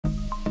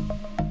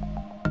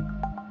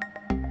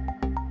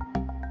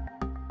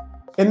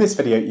In this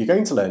video, you're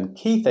going to learn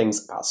key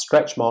things about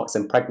stretch marks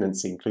in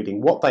pregnancy,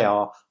 including what they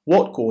are,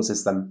 what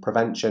causes them,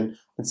 prevention,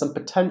 and some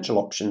potential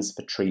options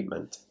for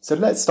treatment. So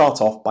let's start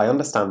off by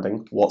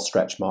understanding what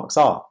stretch marks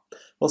are.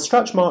 Well,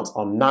 stretch marks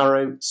are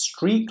narrow,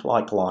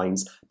 streak-like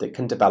lines that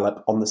can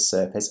develop on the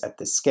surface of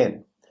the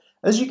skin.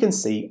 As you can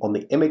see on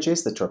the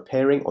images that are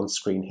appearing on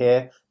screen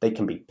here, they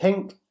can be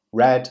pink,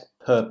 red,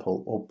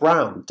 purple or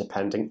brown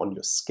depending on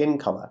your skin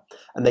colour,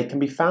 and they can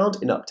be found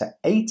in up to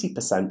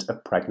 80%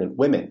 of pregnant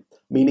women,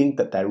 meaning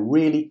that they're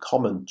really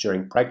common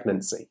during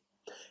pregnancy.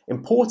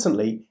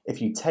 Importantly,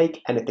 if you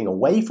take anything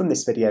away from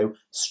this video,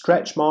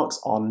 stretch marks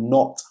are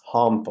not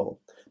harmful.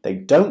 They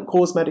don't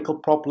cause medical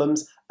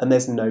problems and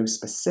there's no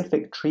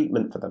specific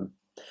treatment for them.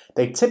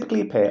 They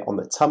typically appear on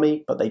the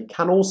tummy, but they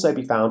can also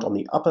be found on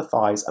the upper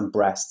thighs and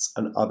breasts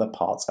and other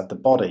parts of the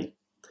body.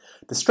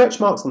 The stretch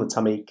marks on the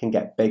tummy can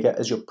get bigger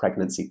as your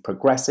pregnancy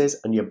progresses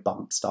and your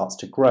bump starts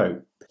to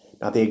grow.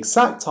 Now, the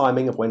exact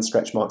timing of when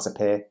stretch marks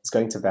appear is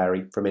going to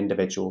vary from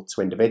individual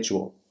to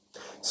individual.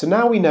 So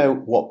now we know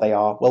what they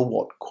are, well,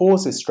 what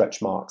causes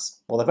stretch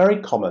marks? Well, they're very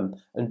common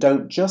and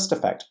don't just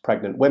affect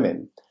pregnant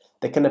women.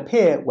 They can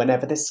appear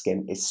whenever the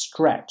skin is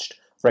stretched,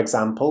 for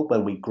example,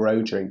 when we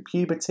grow during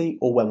puberty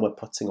or when we're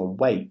putting on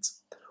weight.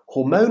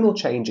 Hormonal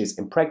changes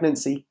in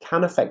pregnancy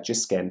can affect your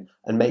skin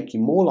and make you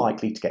more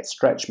likely to get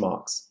stretch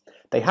marks.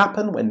 They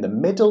happen when the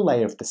middle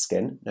layer of the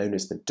skin, known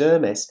as the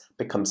dermis,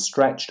 becomes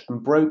stretched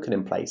and broken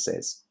in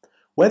places.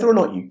 Whether or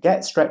not you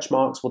get stretch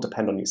marks will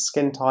depend on your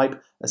skin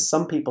type, as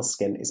some people's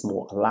skin is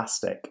more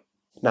elastic.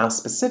 Now,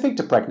 specific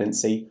to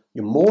pregnancy,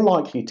 you're more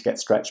likely to get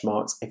stretch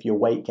marks if your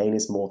weight gain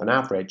is more than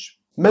average.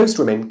 Most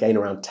women gain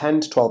around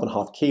 10 to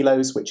 12.5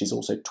 kilos, which is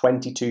also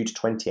 22 to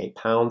 28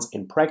 pounds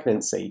in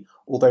pregnancy,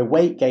 although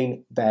weight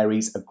gain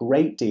varies a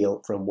great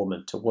deal from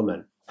woman to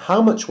woman. How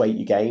much weight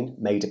you gain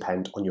may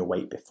depend on your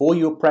weight before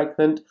you're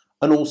pregnant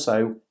and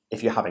also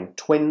if you're having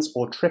twins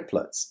or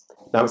triplets.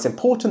 Now, it's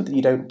important that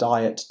you don't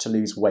diet to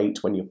lose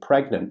weight when you're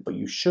pregnant, but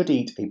you should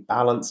eat a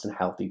balanced and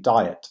healthy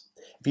diet.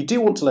 If you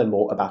do want to learn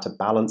more about a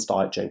balanced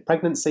diet during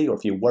pregnancy, or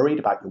if you're worried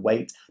about your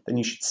weight, then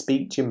you should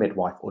speak to your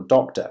midwife or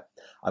doctor.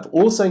 I've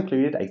also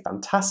included a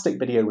fantastic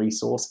video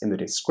resource in the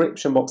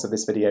description box of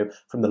this video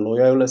from the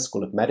Loyola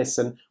School of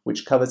Medicine,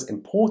 which covers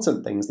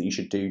important things that you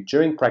should do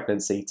during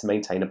pregnancy to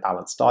maintain a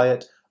balanced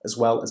diet, as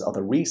well as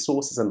other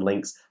resources and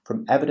links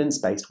from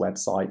evidence-based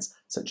websites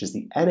such as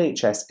the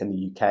NHS in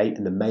the UK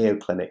and the Mayo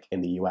Clinic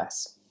in the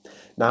US.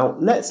 Now,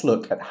 let's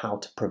look at how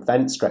to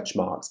prevent stretch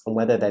marks and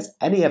whether there's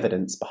any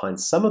evidence behind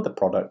some of the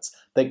products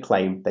that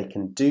claim they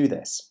can do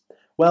this.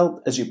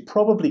 Well, as you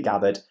probably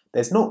gathered,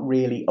 there's not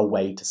really a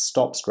way to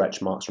stop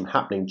stretch marks from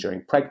happening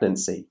during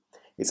pregnancy.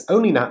 It's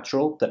only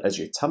natural that as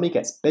your tummy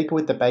gets bigger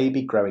with the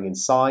baby growing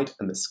inside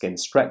and the skin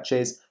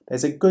stretches,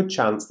 there's a good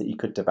chance that you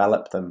could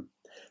develop them.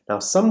 Now,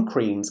 some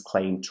creams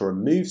claim to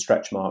remove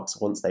stretch marks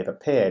once they've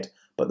appeared,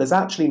 but there's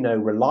actually no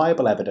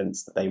reliable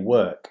evidence that they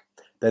work.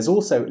 There's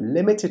also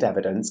limited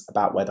evidence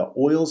about whether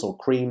oils or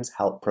creams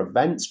help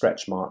prevent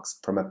stretch marks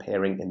from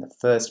appearing in the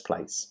first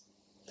place.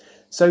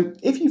 So,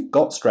 if you've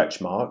got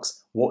stretch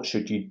marks, what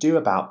should you do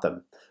about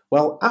them?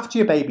 Well, after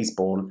your baby's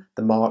born,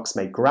 the marks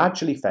may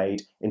gradually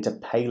fade into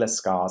paler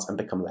scars and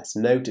become less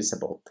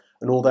noticeable.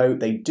 And although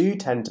they do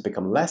tend to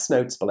become less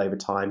noticeable over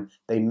time,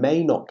 they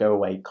may not go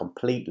away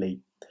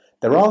completely.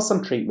 There are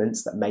some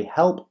treatments that may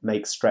help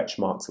make stretch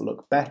marks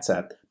look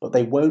better, but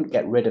they won't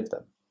get rid of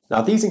them.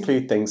 Now, these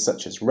include things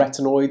such as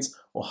retinoids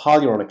or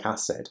hyaluronic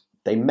acid.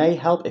 They may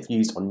help if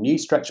used on new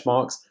stretch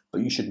marks,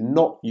 but you should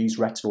not use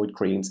retinoid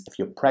creams if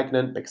you're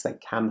pregnant because they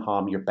can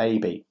harm your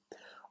baby.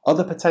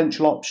 Other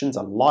potential options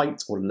are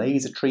light or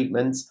laser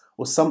treatments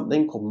or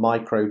something called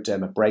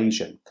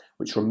microdermabrasion,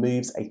 which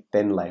removes a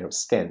thin layer of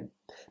skin.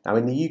 Now,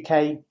 in the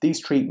UK, these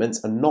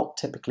treatments are not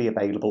typically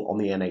available on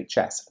the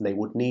NHS and they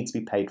would need to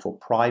be paid for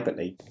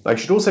privately. Now, you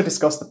should also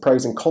discuss the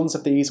pros and cons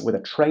of these with a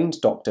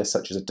trained doctor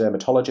such as a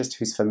dermatologist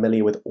who's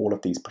familiar with all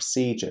of these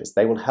procedures.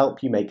 They will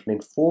help you make an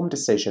informed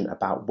decision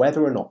about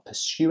whether or not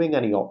pursuing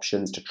any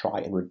options to try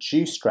and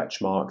reduce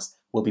stretch marks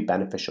will be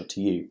beneficial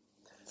to you.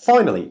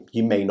 Finally,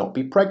 you may not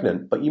be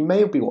pregnant, but you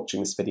may be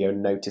watching this video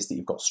and notice that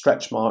you've got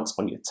stretch marks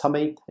on your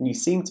tummy and you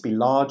seem to be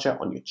larger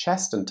on your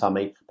chest and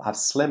tummy but have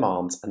slim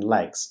arms and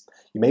legs.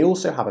 You may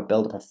also have a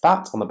buildup of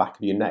fat on the back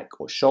of your neck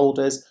or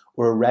shoulders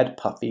or a red,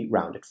 puffy,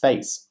 rounded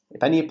face.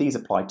 If any of these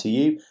apply to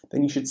you,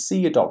 then you should see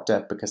your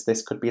doctor because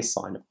this could be a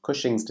sign of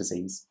Cushing's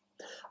disease.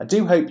 I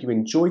do hope you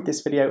enjoyed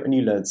this video and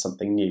you learned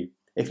something new.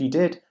 If you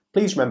did,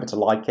 please remember to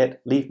like it,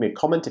 leave me a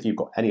comment if you've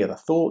got any other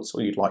thoughts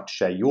or you'd like to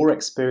share your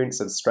experience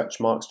of stretch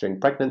marks during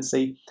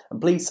pregnancy, and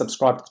please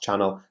subscribe to the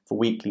channel for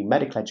weekly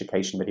medical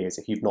education videos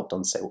if you've not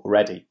done so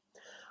already.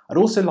 I'd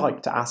also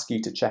like to ask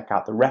you to check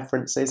out the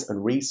references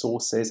and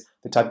resources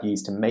that I've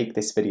used to make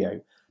this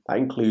video. That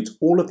includes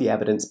all of the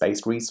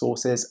evidence-based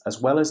resources as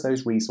well as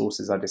those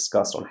resources I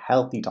discussed on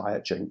healthy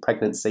diet during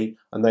pregnancy,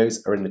 and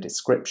those are in the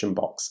description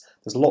box.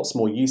 There's lots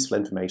more useful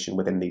information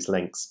within these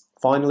links.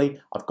 Finally,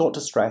 I've got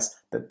to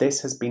stress that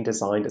this has been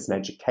designed as an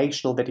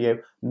educational video,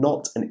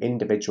 not an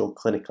individual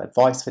clinical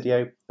advice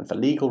video, and for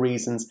legal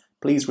reasons,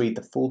 please read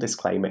the full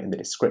disclaimer in the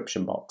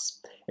description box.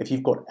 If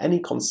you've got any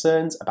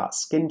concerns about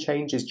skin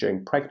changes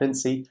during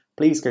pregnancy,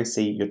 please go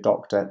see your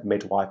doctor,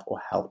 midwife or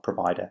health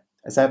provider.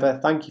 As ever,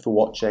 thank you for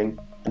watching,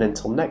 and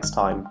until next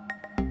time,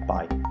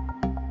 bye.